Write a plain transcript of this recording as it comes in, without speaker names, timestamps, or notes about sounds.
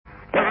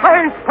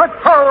Space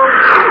Patrol!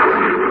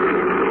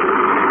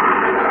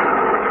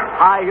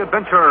 High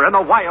adventure in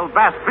the wild,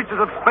 vast reaches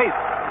of space.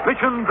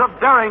 Missions of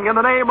daring in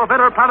the name of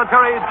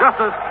interplanetary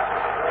justice.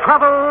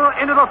 Travel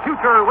into the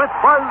future with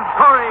Buzz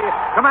Corey,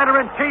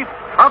 Commander-in-Chief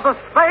of the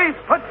Space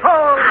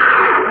Patrol.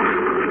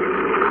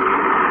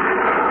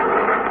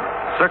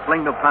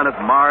 Circling the planet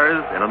Mars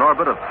in an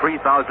orbit of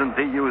 3,000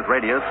 DU's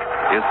radius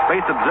is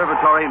Space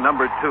Observatory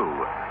number 2,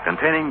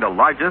 containing the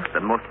largest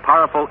and most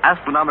powerful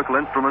astronomical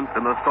instruments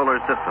in the solar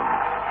system.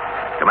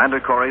 Commander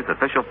Corey's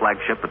official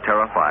flagship, the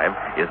Terra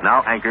 5, is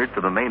now anchored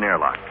to the main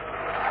airlock.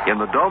 In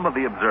the dome of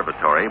the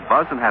observatory,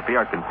 Buzz and Happy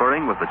are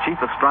conferring with the chief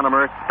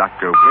astronomer,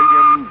 Dr.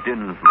 William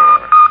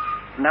Dinsmore.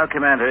 Now,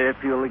 Commander, if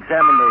you'll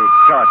examine the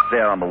charts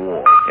there on the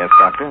wall. Yes,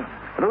 Doctor.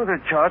 Those are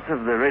charts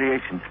of the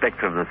radiation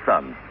spectra of the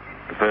sun.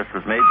 The first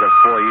was made just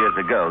 4 years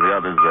ago. The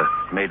others were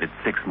made at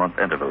 6-month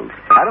intervals.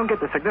 I don't get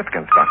the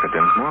significance, Dr.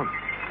 Dinsmore.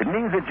 It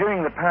means that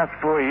during the past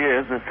 4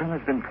 years, the sun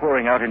has been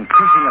pouring out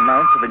increasing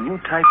amounts of a new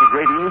type of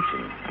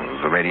radiation.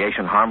 Is the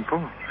radiation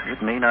harmful?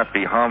 It may not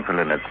be harmful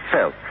in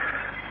itself,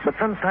 but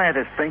some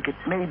scientists think it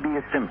may be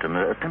a symptom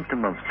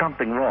of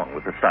something wrong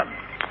with the sun.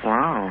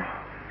 Wow.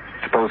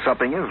 Suppose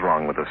something is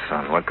wrong with the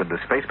sun. What could the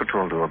Space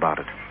Patrol do about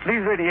it?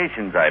 These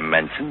radiations I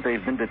mentioned,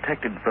 they've been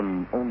detected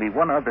from only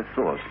one other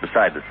source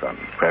beside the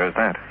sun. Where is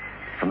that?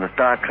 From the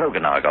star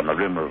Krogonog on the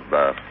rim of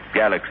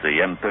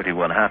galaxy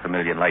M31,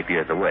 500,000 light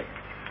years away.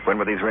 When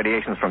were these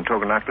radiations from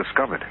Togonak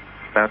discovered?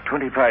 About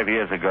 25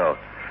 years ago.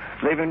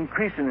 They've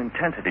increased in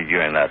intensity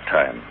during that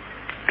time.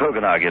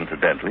 Togonog,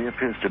 incidentally,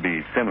 appears to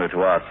be similar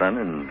to our sun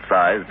in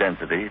size,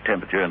 density,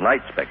 temperature, and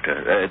light spectra.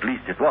 At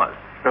least it was.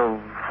 So,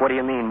 what do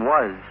you mean,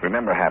 was?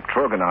 Remember, Hap,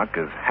 Togonak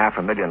is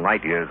 500,000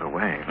 light years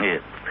away.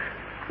 Yes.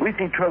 We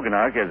see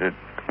Togonak as it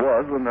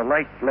was when the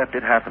light left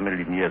it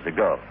 500,000 years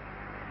ago.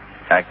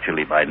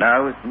 Actually, by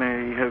now, it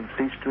may have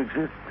ceased to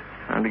exist.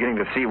 I'm beginning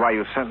to see why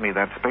you sent me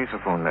that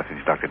spaceophone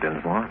message, Dr.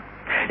 Dinsmore.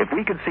 If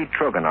we could see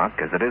Togonak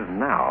as it is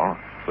now,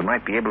 we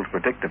might be able to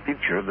predict the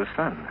future of the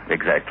sun.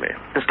 Exactly.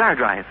 The Star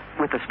Drive.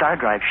 With the Star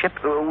Drive ship,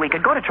 we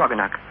could go to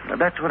Togonak. Now,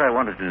 that's what I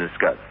wanted to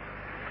discuss.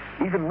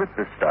 Even with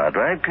the Star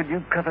Drive, could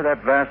you cover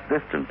that vast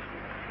distance?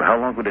 How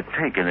long would it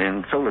take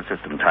in solar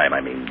system time,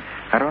 I mean?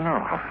 I don't know.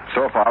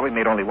 So far, we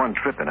made only one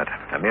trip in it,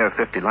 a mere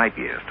 50 light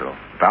years to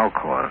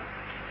Valcor.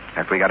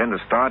 After we got into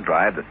Star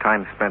Drive, the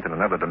time spent in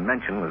another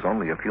dimension was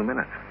only a few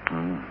minutes.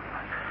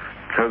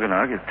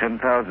 Togonak is 10,000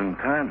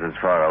 times as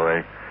far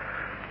away.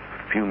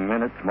 A few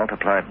minutes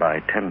multiplied by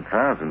 10,000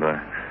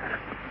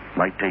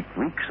 might take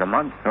weeks, a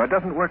month. No, it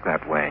doesn't work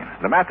that way.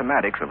 The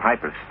mathematics of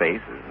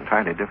hyperspace is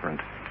entirely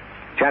different.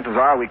 Chances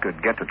are we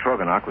could get to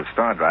Togonak with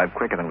Star Drive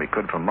quicker than we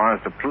could from Mars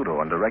to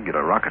Pluto under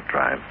regular rocket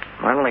drive.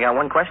 Well, I only got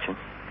one question.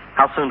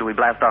 How soon do we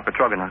blast off at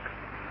Togonak?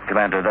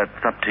 Commander,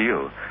 that's up to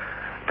you.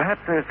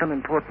 Perhaps there's some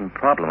important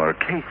problem or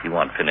case you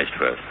want finished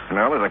first.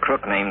 No, there's a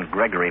crook named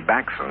Gregory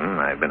Baxon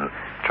I've been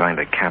trying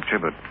to capture,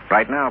 but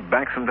right now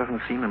Baxon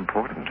doesn't seem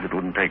important. It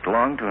wouldn't take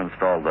long to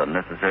install the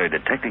necessary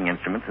detecting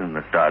instruments in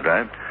the Star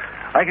Drive.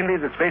 I can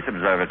leave the Space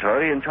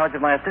Observatory in charge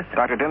of my assistant.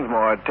 Dr.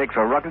 Dinsmore, it takes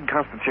a rugged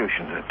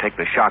constitution to take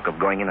the shock of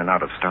going in and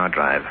out of Star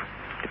Drive.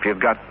 If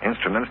you've got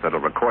instruments that'll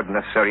record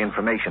necessary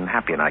information,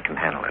 Happy and I can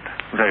handle it.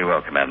 Very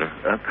well, Commander.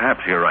 Perhaps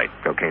you're right.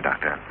 Okay,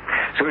 Doctor.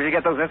 As soon as you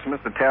get those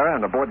instruments to Terra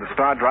and aboard the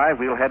Star Drive,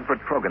 we'll head for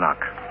Togonak.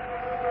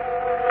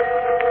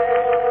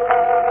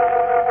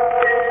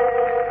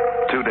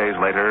 2 days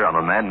later, on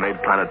the man-made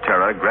planet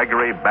Terra,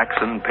 Gregory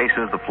Baxon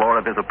paces the floor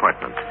of his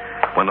apartment.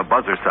 When the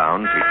buzzer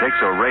sounds, he takes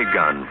a ray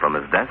gun from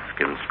his desk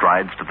and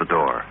strides to the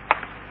door.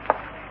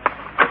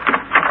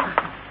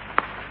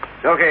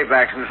 Okay,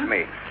 Baxon, it's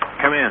me.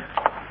 Come in.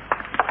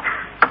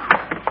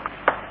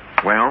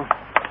 Well?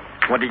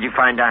 What did you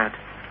find out?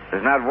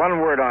 There's not one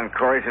word on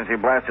Corey since he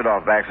blasted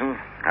off, Baxon.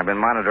 I've been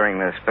monitoring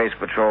the Space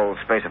Patrol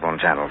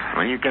spaceophone channels.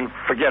 Well, you can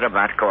forget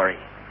about Corey.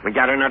 We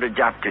got another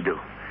job to do.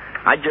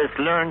 I just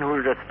learned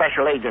who the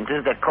special agent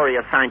is that Corey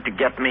assigned to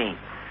get me.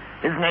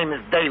 His name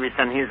is Davis,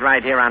 and he's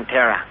right here on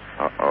Terra.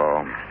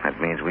 Uh-oh. That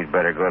means we'd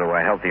better go to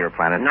a healthier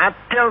planet. Not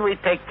till we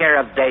take care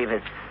of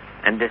Davis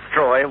and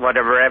destroy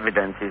whatever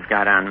evidence he's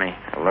got on me.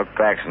 Look,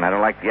 Baxon, I don't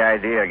like the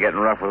idea of getting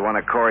rough with one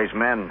of Corey's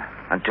men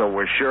until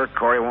we're sure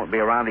Corey won't be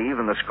around to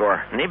even the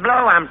score.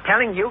 Niblo, I'm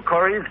telling you,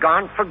 Corey's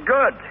gone for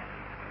good.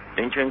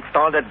 Didn't you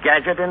install that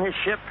gadget in his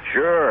ship?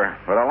 Sure,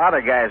 but a lot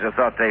of guys have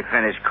thought they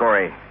finished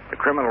Corey. The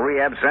criminal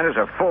rehab centers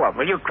are full of them.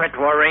 Will you quit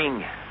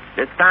worrying?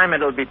 This time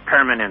it'll be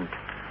permanent.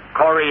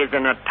 Corey is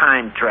in a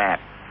time trap.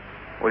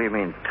 What do you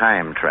mean,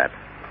 time trap?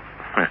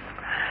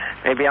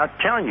 Maybe I'll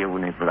tell you,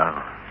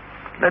 Niblo.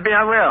 Maybe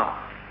I will,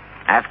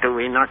 after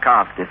we knock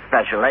off this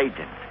special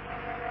agent.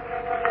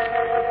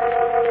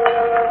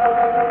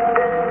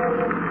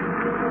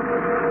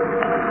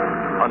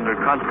 Under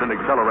constant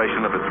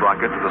acceleration of its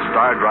rockets, the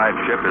Star Drive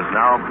ship is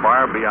now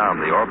far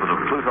beyond the orbit of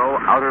Pluto,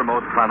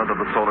 outermost planet of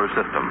the solar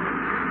system.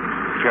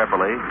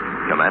 Carefully,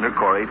 Commander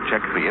Corey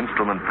checks the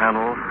instrument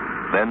panel,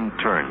 then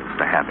turns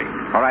to Happy.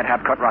 All right,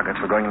 Hap, cut rockets.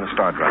 We're going in the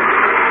Star Drive.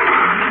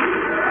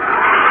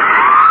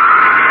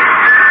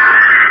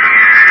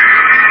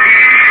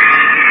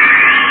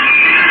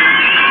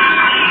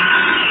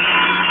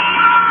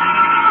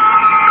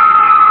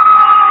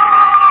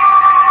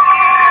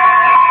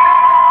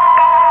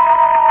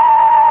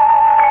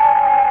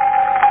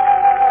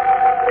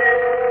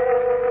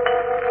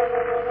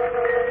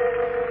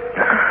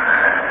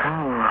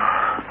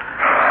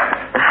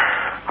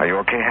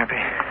 okay,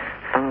 Happy?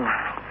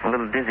 Oh, a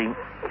little dizzy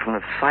from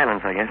the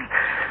silence, I guess.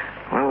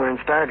 Well, we're in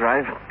Star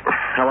Drive.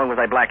 How long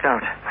was I blacked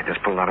out? I just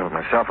pulled out of it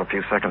myself a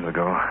few seconds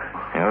ago.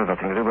 There's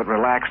nothing to do but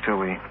relax till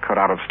we cut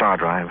out of Star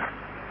Drive.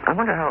 I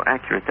wonder how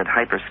accurate that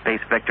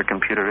hyperspace vector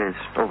computer is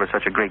over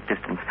such a great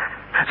distance.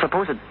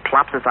 Suppose it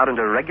plops us out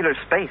into regular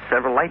space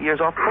several light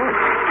years off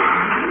course.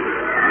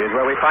 Here's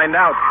where we find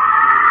out.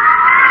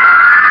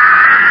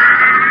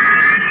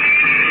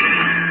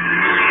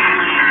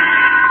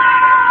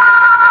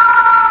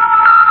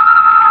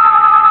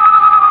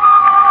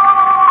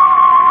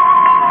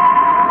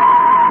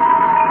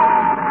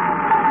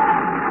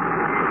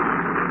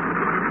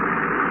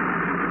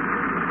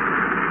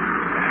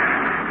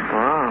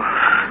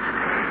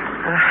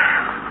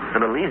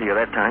 Easier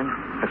that time.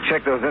 Let's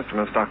check those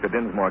instruments Dr.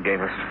 Dinsmore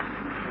gave us.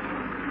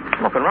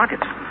 Smoking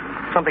rockets.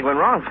 Something went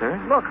wrong, sir.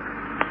 Look,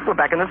 we're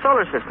back in the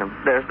solar system.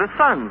 There's the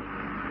sun.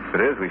 If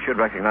it is, we should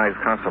recognize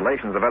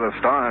constellations of other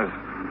stars.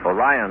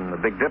 Orion, the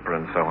Big Dipper,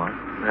 and so on.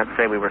 I'd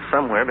say we were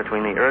somewhere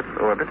between the Earth's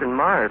orbit and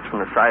Mars from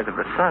the size of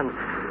the sun.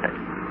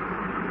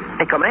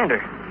 Hey,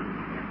 Commander,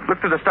 look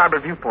through the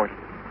starboard viewport.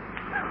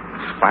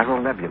 Spiral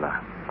nebula.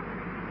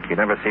 You'd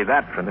never see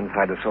that from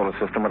inside the solar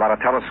system without a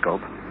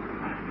telescope.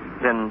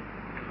 Then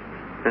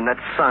that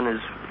sun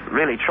is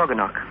really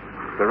Trogonok.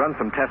 We'll run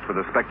some tests with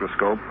the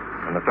spectroscope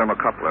and the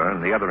thermocoupler and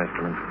the other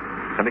instruments.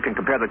 Then we can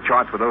compare the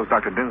charts with those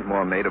Dr.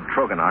 Dinsmore made of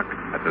Trogonok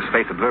at the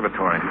Space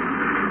Observatory.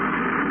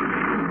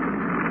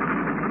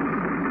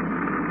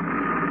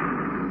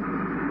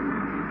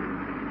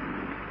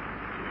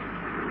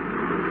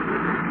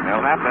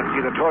 Well, Hap, that's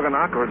either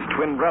Trogonok or its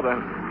twin brother.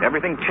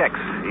 Everything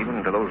checks,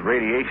 even to those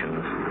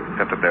radiations,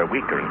 except that they're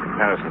weaker in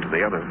comparison to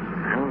the others.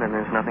 Well, then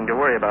there's nothing to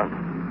worry about.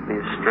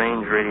 These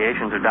strange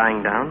radiations are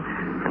dying down,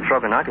 and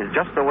Trogonok is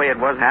just the way it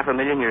was 500,000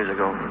 years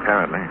ago.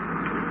 Apparently.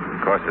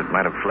 Of course, it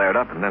might have flared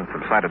up and then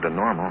subsided to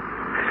normal.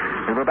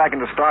 We'll go back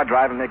into Star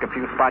Drive and make a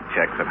few spot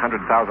checks at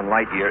 100,000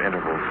 light-year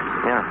intervals.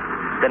 Yeah.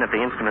 Then if the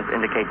instruments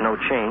indicate no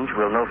change,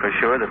 we'll know for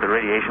sure that the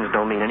radiations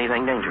don't mean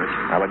anything dangerous.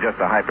 I'll adjust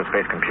the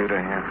hyperspace computer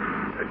here.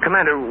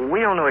 Commander,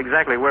 we don't know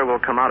exactly where we'll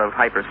come out of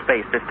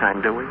hyperspace this time,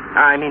 do we?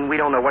 I mean, we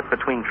don't know what's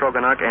between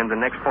Trogonok and the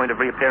next point of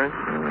reappearance?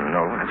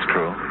 No, that's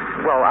true.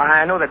 Well,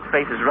 I know that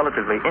space is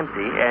relatively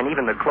empty, and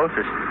even the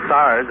closest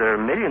stars are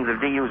millions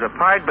of DUs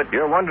apart, but...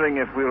 You're wondering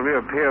if we'll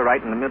reappear right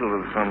in the middle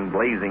of some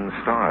blazing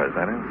stars,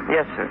 that is?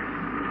 Yes, sir.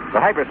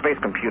 The hyperspace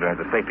computer has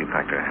a safety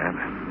factor, Hap.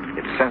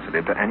 It's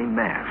sensitive to any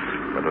mass,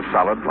 whether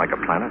solid like a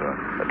planet or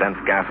the dense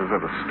gases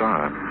of a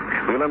star.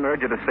 We'll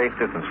emerge at a safe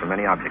distance from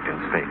any object in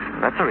space.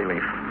 That's a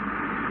relief.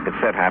 It's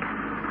set, Hap.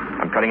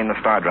 I'm cutting in the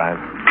Star Drive.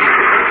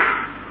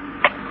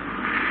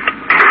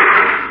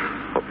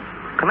 Oh,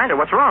 Commander,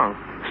 what's wrong?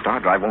 Star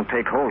Drive won't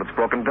take hold. It's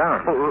broken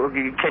down.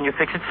 Can you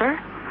fix it, sir?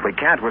 We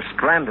can't. We're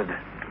stranded.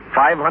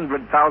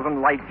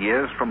 500,000 light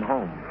years from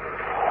home.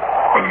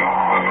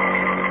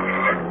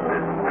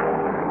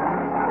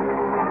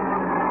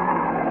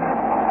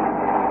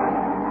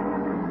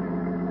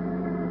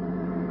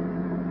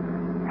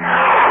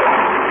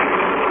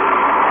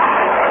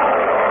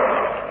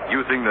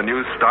 Using the new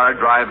Star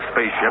Drive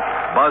spaceship,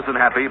 Buzz and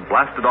Happy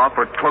blasted off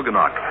for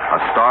Trogonok, a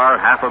star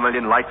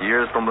 500,000 light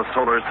years from the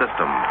solar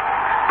system.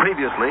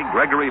 Previously,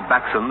 Gregory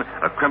Baxon,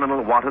 a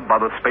criminal wanted by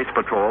the Space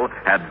Patrol,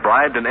 had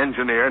bribed an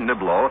engineer,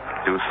 Niblo,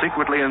 to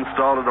secretly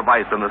install a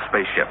device in the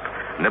spaceship.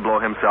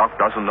 Niblo himself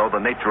doesn't know the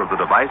nature of the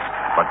device,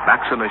 but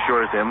Baxon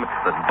assures him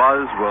that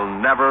Buzz will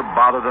never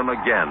bother them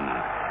again.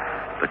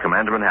 The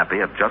Commander and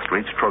Happy have just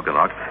reached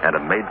Trogonok and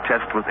have made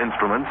tests with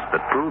instruments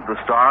that prove the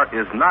star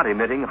is not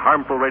emitting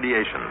harmful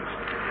radiations.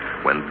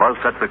 When Buzz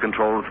sets the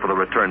controls for the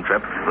return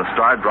trip, the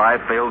Star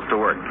Drive fails to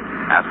work.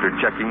 After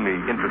checking the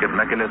intricate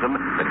mechanism,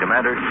 the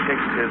Commander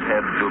shakes his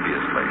head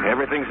dubiously.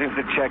 Everything seems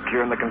to check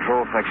here in the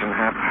control section,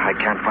 Hap. I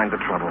can't find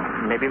the trouble.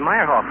 Maybe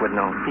Meyerhoff would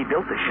know. He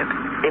built the ship.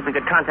 If we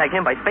could contact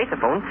him by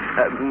spaceophone,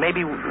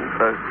 maybe...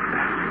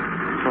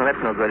 well, that's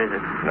no good, is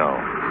it? No.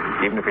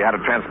 Even if we had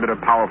a transmitter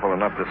powerful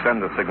enough to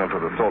send the signal to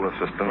the solar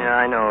system...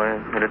 Yeah, I know.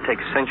 It'd take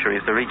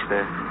centuries to reach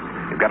there.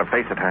 You've got to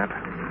face it, Hap.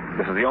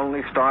 This is the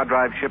only Star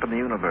Drive ship in the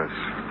universe.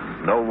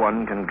 No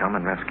one can come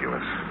and rescue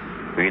us.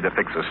 We either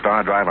fix the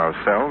Star Drive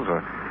ourselves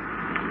or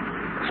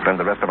spend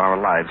the rest of our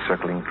lives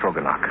circling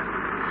Trogonok.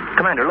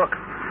 Commander, look.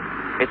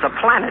 It's a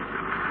planet.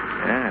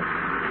 Yes,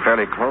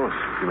 fairly close.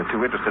 You were too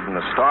interested in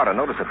the star to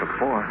notice it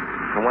before.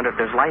 I wonder if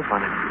there's life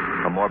on it.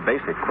 A more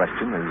basic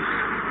question is,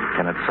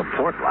 can it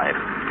support life?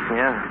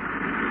 Yeah.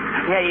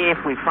 Yeah,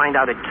 if we find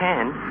out it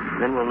can,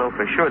 then we'll know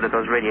for sure that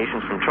those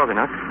radiations from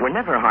Trogonok were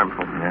never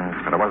harmful. Yes,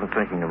 but I wasn't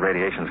thinking of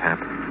radiations,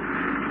 Hap.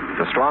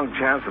 There's a strong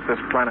chance that this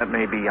planet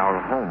may be our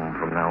home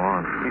from now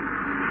on.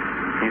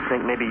 You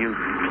think maybe you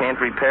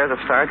can't repair the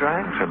Star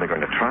Drive? I'm certainly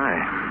going to try.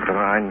 But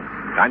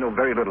I know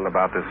very little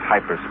about this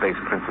hyperspace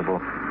principle.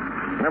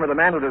 Remember, the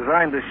man who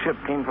designed this ship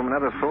came from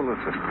another solar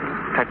system,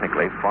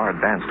 technically far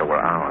advanced over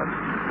ours.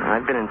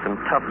 I've been in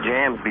some tough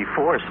jams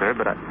before, sir,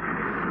 but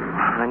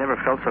I never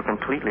felt so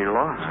completely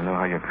lost. I know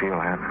how you feel,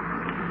 Hap.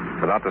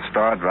 Without the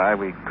Star Drive,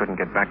 we couldn't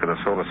get back to the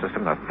solar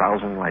system in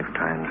 1,000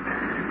 lifetimes.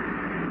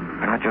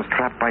 We're not just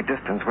trapped by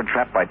distance. We're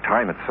trapped by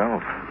time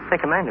itself. Hey,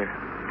 Commander,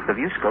 the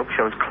view scope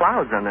shows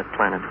clouds on that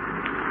planet.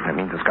 That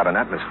means it's got an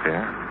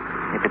atmosphere.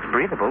 If it's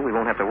breathable, we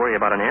won't have to worry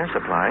about an air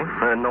supply,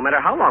 no matter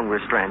how long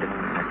we're stranded.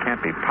 I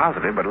can't be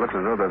positive, but it looks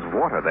as though there's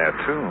water there,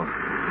 too.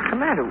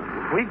 Commander,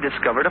 we've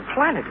discovered a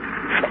planet.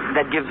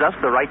 That gives us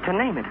the right to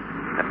name it.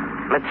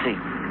 Let's see.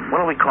 What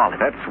do we call it?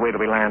 Let's wait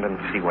till we land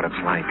and see what it's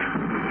like.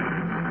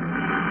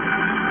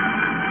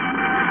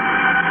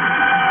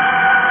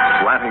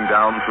 Slanting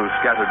down through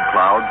scattered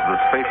clouds, the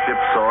spaceship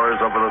soars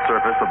over the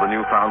surface of the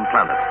newfound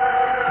planet.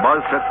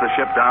 Buzz sets the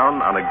ship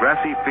down on a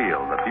grassy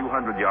field a few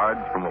hundred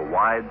yards from a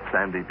wide,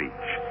 sandy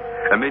beach.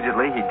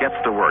 Immediately, he gets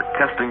to work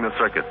testing the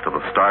circuits of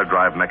the star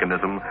drive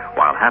mechanism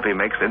while Happy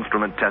makes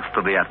instrument tests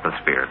of the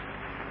atmosphere.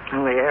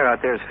 Well, the air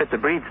out there is fit to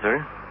breathe, sir.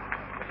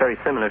 Very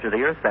similar to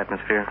the Earth's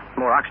atmosphere.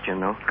 More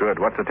oxygen, though. Good.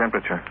 What's the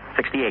temperature?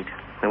 68.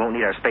 We won't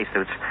need our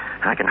spacesuits.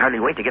 I can hardly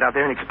wait to get out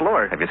there and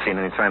explore. Have you seen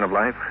any sign of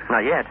life?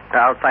 Not yet.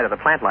 Outside of the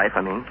plant life,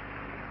 I mean.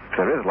 If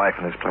there is life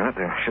on this planet,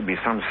 there should be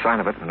some sign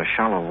of it in the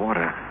shallow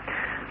water.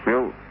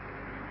 Well,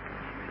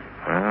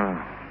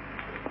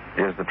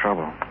 here's the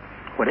trouble.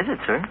 What is it,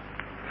 sir?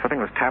 Something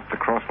was tapped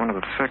across one of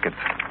the circuits.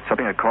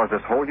 Something that caused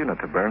this whole unit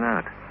to burn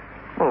out.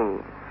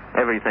 Well,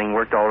 everything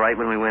worked all right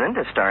when we went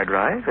into Star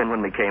Drive, and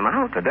when we came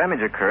out. The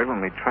damage occurred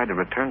when we tried to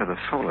return to the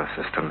solar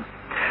system.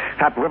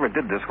 Hap, whoever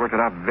did this worked it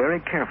out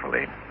very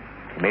carefully.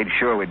 He made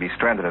sure we'd be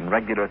stranded in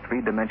regular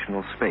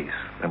three-dimensional space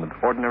and with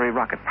ordinary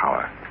rocket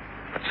power.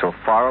 But so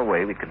far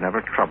away we could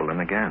never trouble him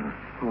again.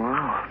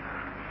 Wow.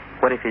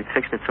 What if he'd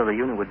fixed it so the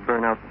unit would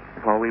burn out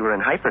while we were in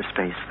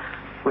hyperspace?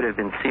 Would have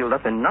been sealed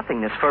up in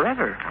nothingness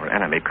forever. Our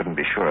enemy couldn't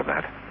be sure of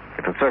that.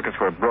 If the circuits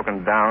were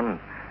broken down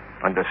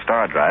under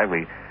Star Drive,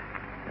 we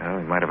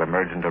might have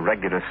emerged into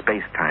regular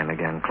space-time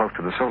again, close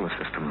to the solar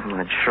system.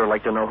 I'd sure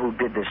like to know who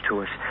did this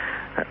to us.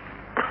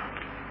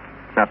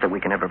 Not that we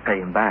can ever pay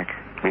him back.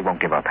 We won't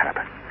give up, Hap.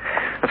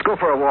 Let's go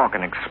for a walk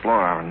and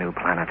explore our new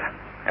planet.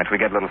 After we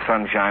get a little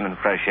sunshine and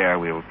fresh air,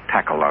 we'll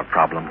tackle our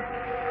problem.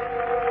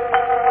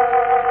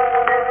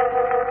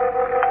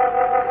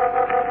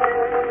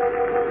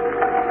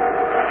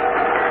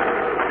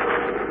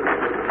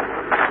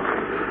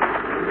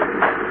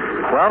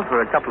 Well,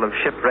 for a couple of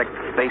shipwrecked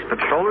space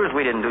patrollers,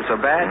 we didn't do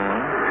so bad.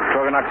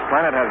 Togonok's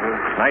planet has a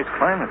nice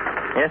climate.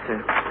 Yes,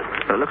 sir.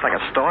 But it looks like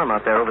a storm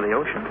out there over the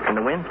ocean, and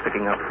the wind's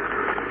picking up.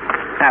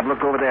 Hap,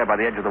 look over there by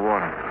the edge of the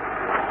water.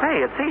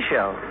 Hey, a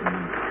seashell.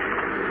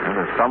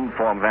 There's some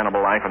form of animal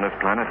life on this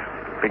planet.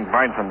 If we can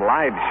find some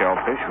live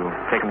shellfish, we'll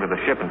take them to the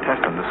ship and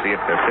test them to see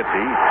if they're fit to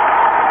eat.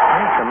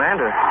 Hey,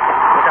 Commander,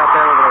 look out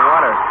there over the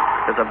water.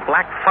 There's a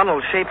black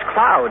funnel-shaped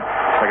cloud.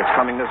 Looks like it's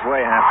coming this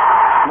way, Hap.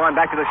 Come on,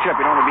 back to the ship.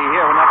 We don't want to be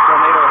here when that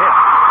tornado hits.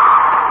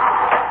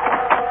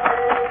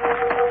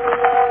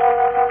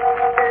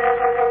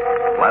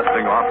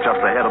 Blasting off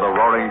just ahead of the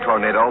roaring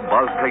tornado,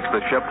 Buzz takes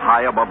the ship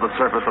high above the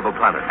surface of the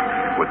planet.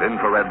 With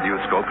infrared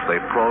viewscopes, they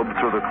probe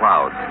through the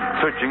clouds,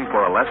 searching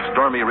for a less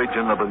stormy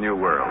region of the New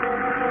World.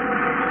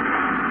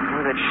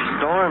 Oh, that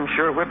storm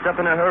sure whipped up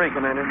in a hurry,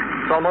 Commander.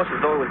 It's almost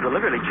as though it was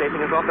deliberately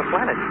chasing us off the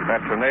planet. If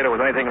that tornado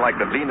was anything like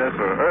the Venus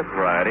or Earth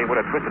variety, it would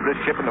have twisted this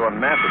ship into a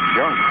mass of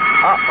junk.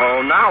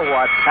 Uh-oh, now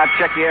what? Hap,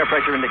 check the air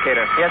pressure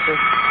indicator. Yes, sir.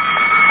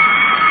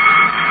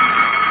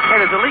 Hey,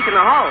 there's a leak in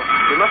the hull.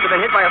 We must have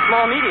been hit by a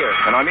small meteor.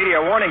 And our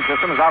meteor warning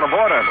system is out of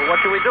order. Well, what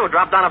should we do?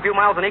 Drop down a few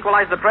miles and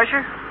equalize the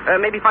pressure?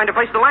 Maybe find a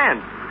place to land.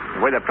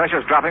 The way the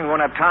pressure's dropping, we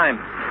won't have time.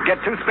 Get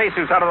 2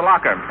 spacesuits out of the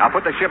locker. I'll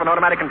put the ship in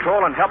automatic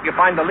control and help you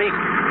find the leak.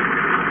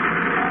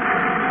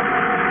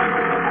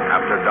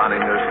 After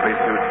donning their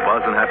spacesuits,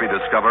 Buzz and Happy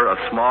discover a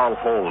small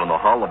hole in the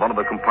hull of one of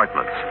the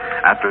compartments.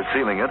 After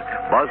sealing it,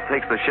 Buzz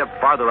takes the ship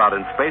farther out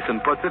in space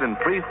and puts it in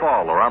free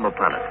fall around the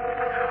planet.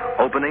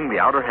 Opening the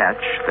outer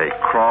hatch, they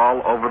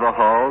crawl over the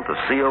hull to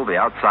seal the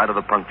outside of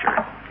the puncture.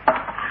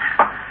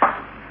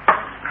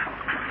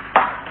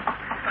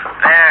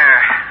 There.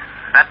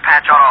 That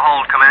patch ought to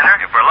hold,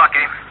 Commander. If we're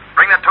lucky.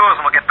 Bring the tools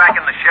and we'll get back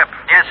in the ship.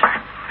 Yes, sir.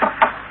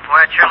 Well,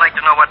 I'd sure like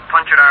to know what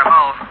punctured our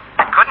hull.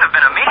 It couldn't have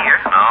been a meteor.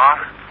 No.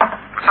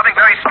 There's something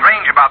very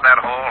strange about that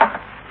hole.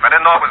 If I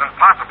didn't know it was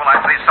impossible,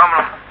 I'd say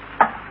someone...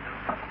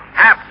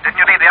 Hap, didn't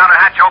you leave the outer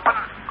hatch open?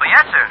 Well,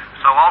 yes, sir.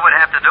 So all we'd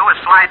have to do is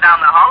slide down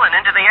the hull and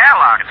into the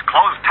airlock. It's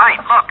closed tight.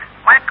 Look.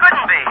 Why, it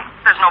couldn't be.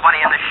 There's nobody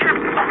in the ship.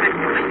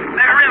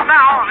 There is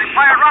now. They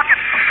fired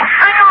rockets.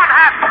 Hang on,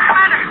 Hap.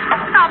 Commander,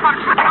 stop. I'm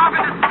shooting off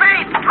into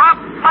space. Drop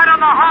flat on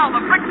the hull.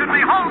 The friction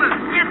may hold us.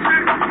 Yes, sir.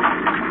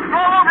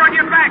 Roll over on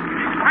your back.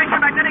 Pressure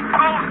magnetic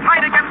poles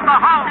tight against the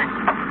hull.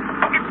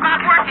 It's not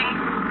working.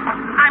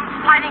 I'm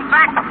sliding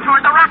back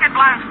toward the rocket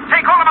blast.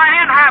 Take hold of my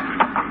hand, Hap.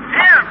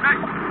 Here.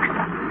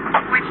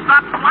 We've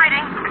stopped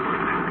sliding.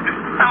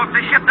 Now, if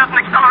the ship doesn't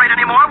accelerate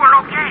anymore, we're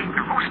okay.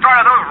 Who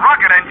started those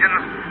rocket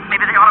engines?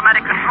 Maybe the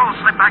automatic controls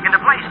slipped back into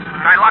place.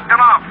 I locked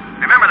them off.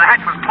 Remember, the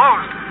hatch was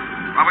closed.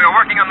 While we were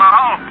working on the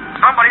hull,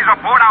 somebody's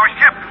aboard our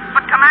ship.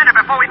 But, Commander,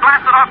 before we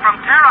blasted off from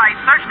Terra, I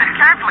searched it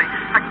carefully.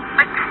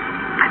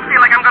 I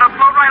feel like I'm going to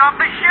float right off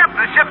the ship.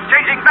 The ship's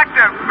changing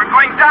vector. We're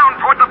going down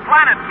toward the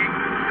planet.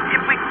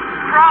 If we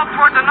crawl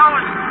toward the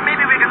nose,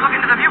 maybe we can look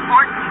into the viewport.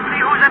 port and see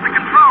who's at the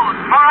controls.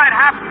 All right,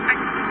 Hap.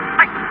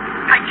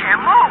 I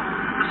can't move.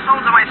 The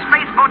soles of my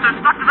space boots are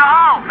stuck to the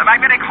hull. The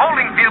magnetic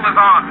holding field is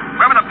on.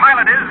 Whoever the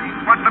pilot is,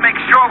 he wants to make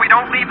sure we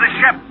don't leave the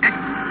ship.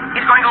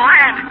 He's going to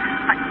land.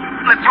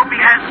 Let's hope he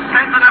has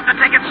sense enough to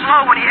take it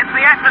slow when he hits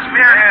the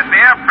atmosphere. Yes, the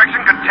air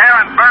friction could tear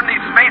and burn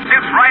these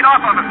spacesuits right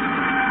off of it.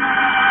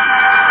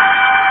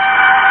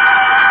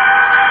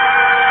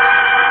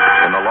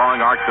 In the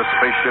long arc, the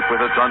spaceship with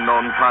its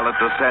unknown pilot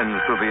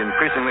descends through the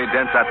increasingly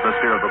dense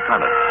atmosphere of the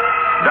planet.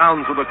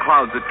 Down through the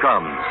clouds it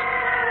comes,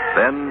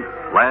 then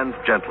lands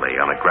gently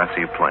on a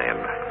grassy plain.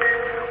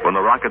 When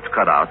the rockets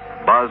cut out,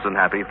 Buzz and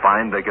Happy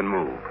find they can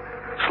move.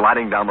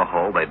 Sliding down the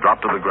hull, they drop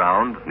to the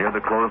ground near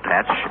the closed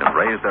hatch and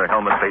raise their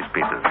helmet face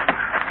pieces.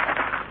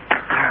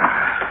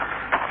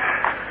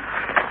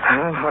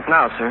 What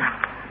now, sir?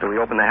 Do we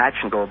open the hatch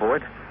and go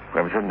aboard?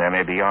 Whoever's in there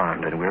may be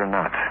armed, and we're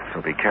not,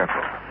 so be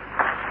careful.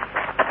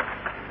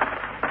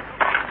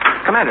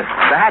 Commander,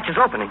 the hatch is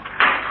opening.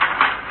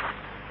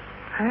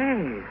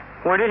 Hey,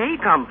 where did he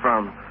come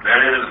from?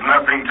 There is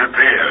nothing to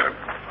fear.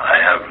 I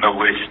have no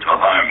wish to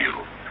harm you.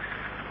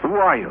 Who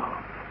are you?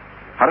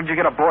 How did you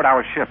get aboard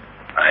our ship?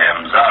 I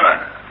am Zara.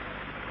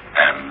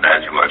 And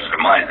as you are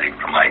surmising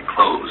from my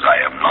clothes, I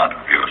am not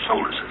of your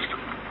solar system.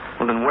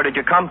 Well, then where did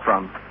you come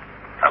from?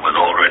 I was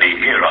already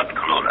here on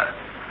Colora.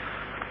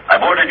 I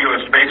boarded your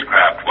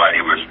spacecraft while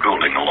you were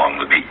strolling along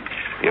the beach.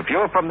 If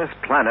you're from this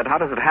planet, how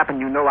does it happen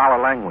you know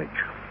our language?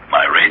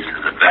 My race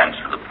has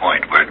advanced to the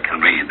point where it can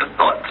read the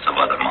thoughts of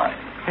other minds.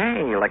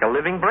 Hey, like a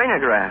living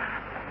brainograph.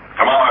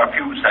 From our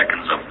few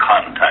seconds of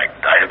contact,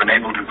 I have been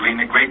able to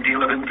glean a great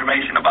deal of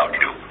information about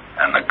you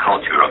and the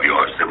culture of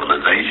your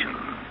civilization.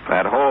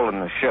 That hole in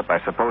the ship, I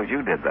suppose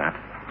you did that.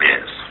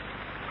 Yes.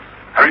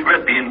 I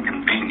regret the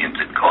inconvenience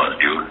it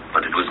caused you,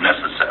 but it was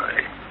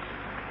necessary.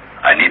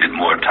 I needed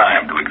more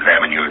time to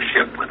examine your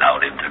ship without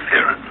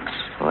interference.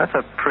 Well, that's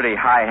a pretty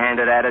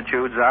high-handed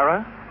attitude,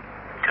 Zara.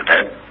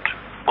 Cadet,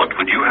 what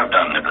would you have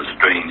done if a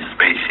strange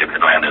spaceship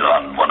had landed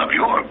on one of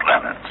your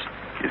planets?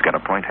 She's got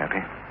a point,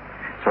 Happy.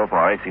 So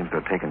far, he seems to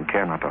have taken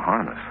care not to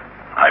harm us.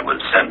 I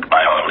was sent by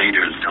our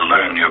leaders to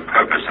learn your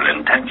purpose and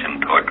intention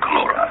toward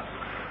Colora.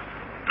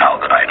 Now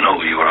that I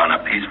know you are on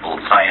a peaceful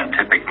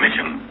scientific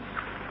mission,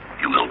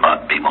 you will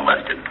not be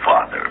molested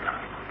farther.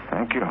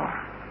 Thank you.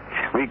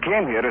 We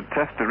came here to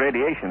test the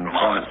radiation from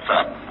our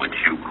sun, which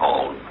you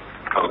call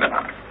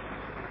Toganak.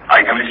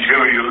 I can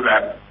assure you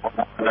that for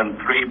more than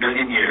 3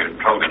 billion years,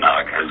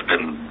 Toganak has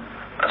been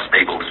a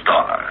stable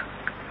star,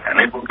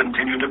 and it will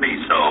continue to be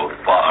so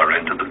far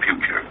into the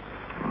future.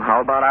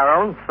 How about our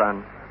own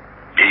sun?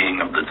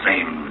 Being of the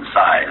same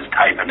size,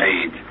 type, and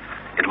age,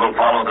 it will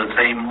follow the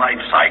same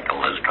life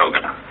cycle as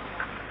Toganak.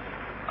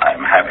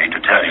 I'm happy to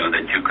tell you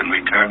that you can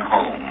return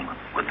home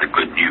with the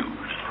good news.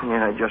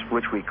 Yeah, I just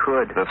wish we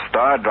could. The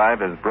star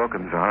drive is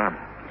broken, Zara.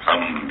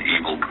 Some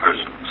evil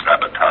person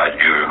sabotaged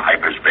your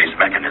hyperspace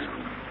mechanism,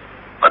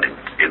 but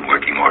it's in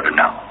working order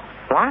now.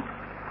 What?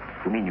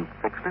 You mean you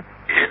fixed it?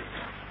 Yes.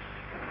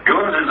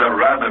 Yours is a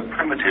rather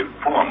primitive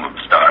form of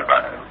star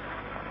drive.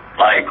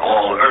 Like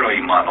all early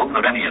models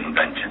of any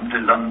invention,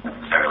 it is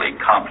unnecessarily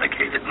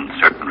complicated in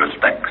certain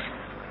respects.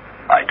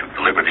 I took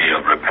the liberty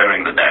of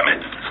repairing the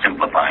damage,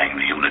 simplifying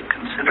the unit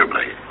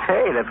considerably.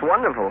 Hey, that's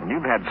wonderful.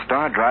 You've had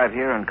star drive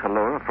here in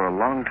Colora for a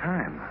long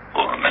time.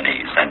 For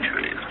many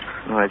centuries.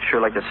 Well, I'd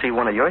sure like to see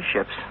one of your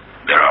ships.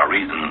 There are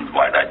reasons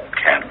why that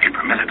can't be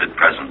permitted at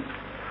present.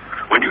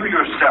 When you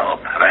yourself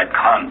have had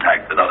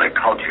contact with other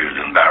cultures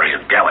in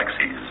various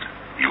galaxies,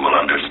 you will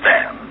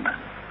understand.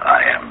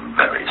 I am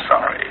very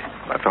sorry.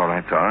 That's all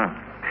right, Zara.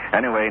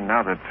 Anyway,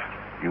 now that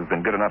you've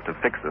been good enough to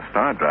fix the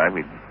star drive,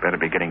 we'd better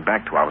be getting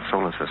back to our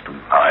solar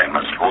system. I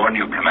must warn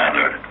you,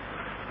 Commander.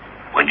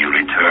 When you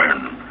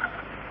return,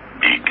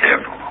 be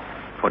careful.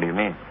 What do you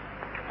mean?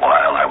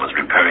 While I was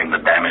repairing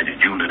the damaged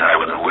unit, I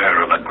was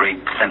aware of a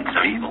great sense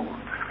of evil.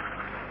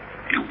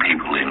 You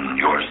people in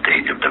your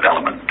stage of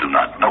development do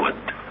not know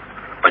it,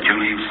 but you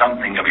leave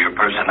something of your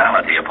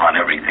personality upon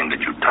everything that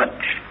you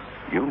touch.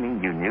 You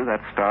mean you knew that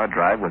star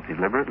drive was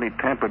deliberately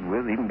tampered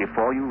with even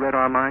before you read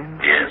our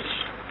minds? Yes.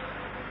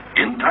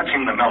 In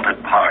touching the melted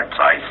parts,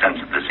 I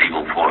sensed this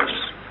evil force.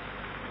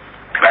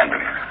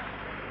 Commander,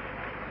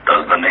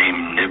 does the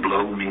name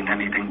Niblo mean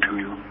anything to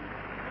you?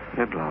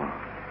 Niblo.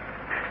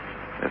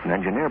 There's an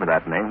engineer by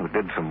that name who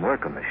did some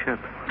work on the ship.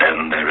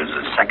 Then there is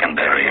a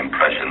secondary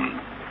impression,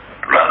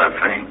 rather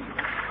faint,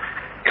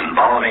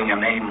 involving a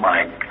name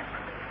like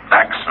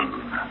Baxon.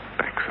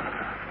 Baxon.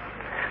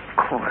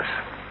 Of course.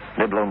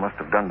 Niblo must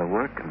have done the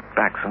work, and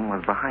Baxon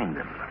was behind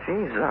him.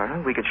 Gee,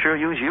 Zara, we could sure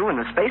use you in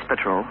the space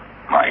patrol.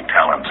 My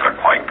talents are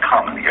quite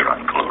common here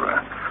on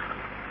Colora.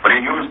 But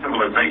in your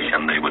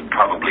civilization, they would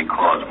probably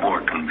cause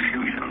more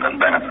confusion than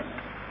benefit.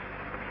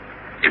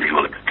 If you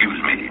will excuse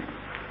me,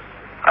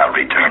 I'll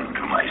return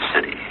to my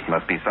city.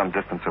 Must be some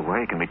distance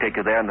away. Can we take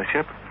you there in the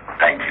ship?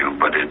 Thank you,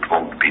 but it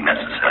won't be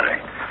necessary.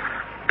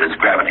 This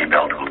gravity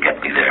belt will get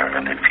me there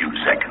in a few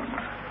seconds.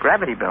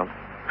 Gravity belt?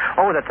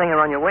 Oh, that thing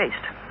around your waist.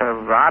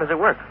 How does it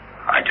work?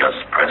 I just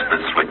press the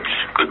switch.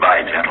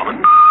 Goodbye, gentlemen.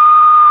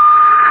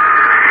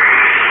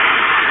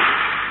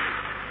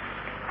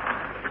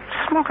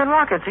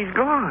 rockets. He's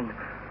gone.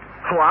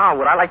 Wow,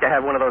 would I like to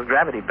have one of those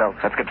gravity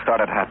belts. Let's get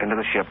started, Hap. Into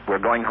the ship.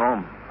 We're going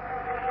home.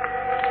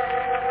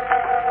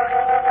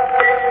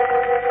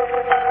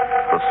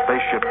 The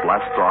spaceship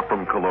blasts off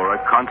from Kalora,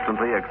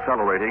 constantly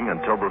accelerating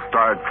until the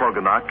star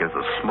Trogonak is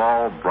a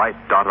small, bright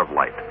dot of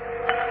light.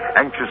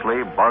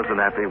 Anxiously, Buzz and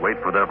Appy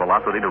wait for their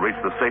velocity to reach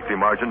the safety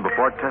margin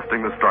before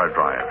testing the star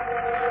drive.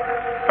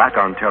 Back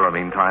on Terra,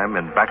 meantime,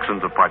 in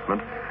Baxon's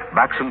apartment,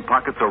 Baxon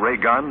pockets a ray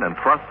gun and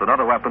thrusts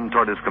another weapon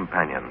toward his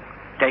companion.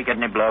 Take it,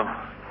 Niblo.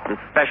 The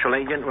special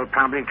agent will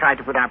probably try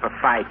to put up a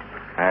fight.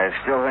 I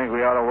still think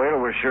we ought to wait till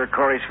we're sure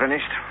Corey's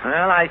finished.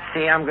 Well, I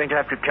see. I'm going to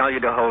have to tell you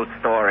the whole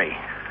story.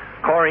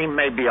 Corey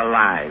may be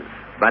alive,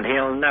 but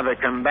he'll never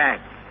come back.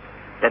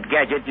 That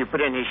gadget you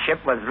put in his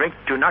ship was rigged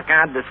to knock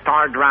out the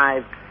star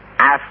drive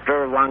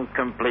after one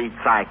complete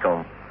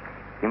cycle.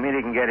 You mean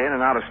he can get in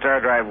and out of star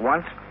drive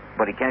once,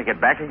 but he can't get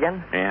back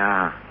again?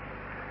 Yeah.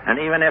 And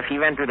even if he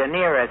went to the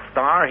nearest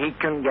star, he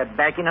couldn't get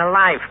back in a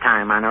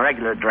lifetime on a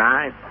regular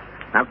drive.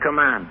 Now, come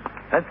on.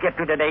 Let's get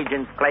to that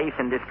agent's place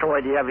and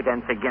destroy the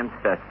evidence against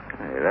us.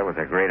 Hey, that was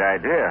a great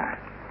idea.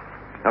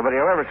 Nobody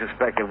will ever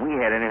suspect that we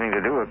had anything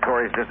to do with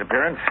Corey's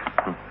disappearance.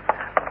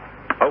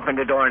 Open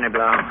the door,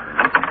 Niblo.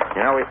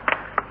 You know,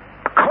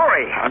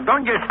 Corey!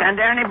 Don't just stand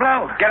there,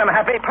 Niblo. Get him,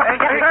 Happy.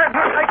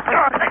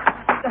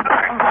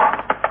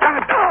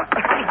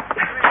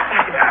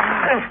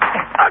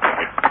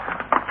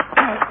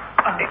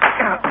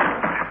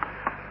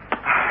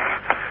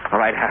 All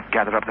right, Hap,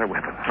 gather up their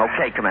weapons.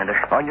 Okay, Commander.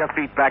 On your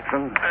feet,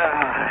 Baxon.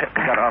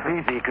 Got off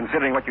easy,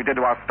 considering what you did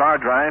to our star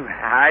drive.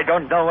 I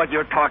don't know what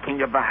you're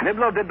talking about.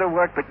 Niblo did the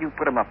work, but you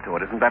put him up to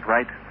it. Isn't that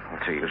right?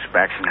 What's the use,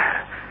 Baxon?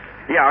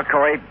 Yeah,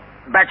 Corey.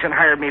 Baxon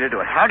hired me to do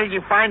it. How did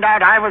you find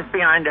out I was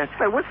behind it?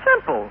 It was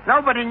simple.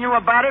 Nobody knew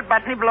about it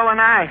but Niblo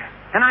and I.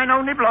 And I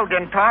know Niblo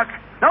didn't talk.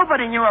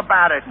 Nobody knew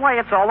about it. Why,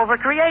 it's all over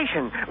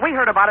creation. We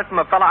heard about it from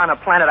a fella on a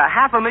planet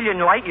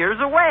 500,000 light years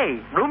away.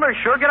 Rumors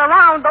sure get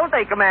around, don't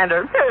they,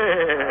 Commander?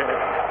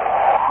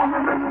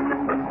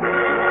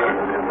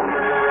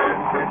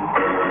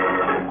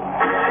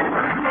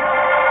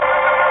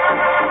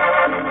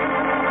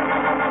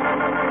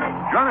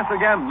 Join us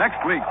again next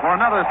week for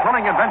another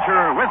thrilling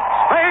adventure with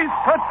Space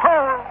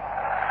Patrol.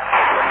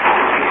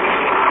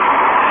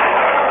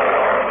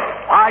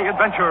 High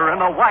adventure in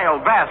the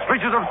wild, vast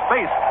reaches of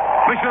space.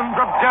 Missions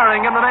of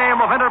daring in the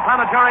name of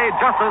interplanetary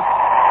justice.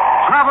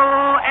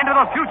 Travel into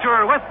the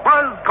future with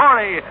Buzz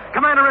Corey,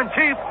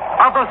 Commander-in-Chief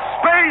of the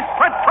Space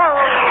Patrol.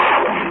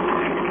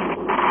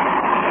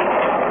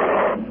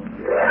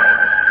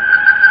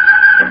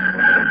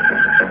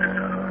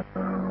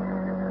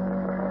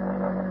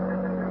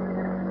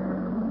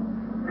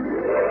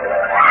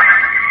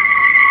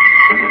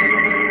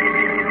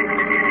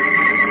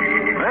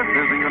 This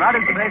is the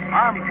United States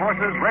Armed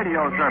Forces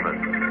Radio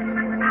Service.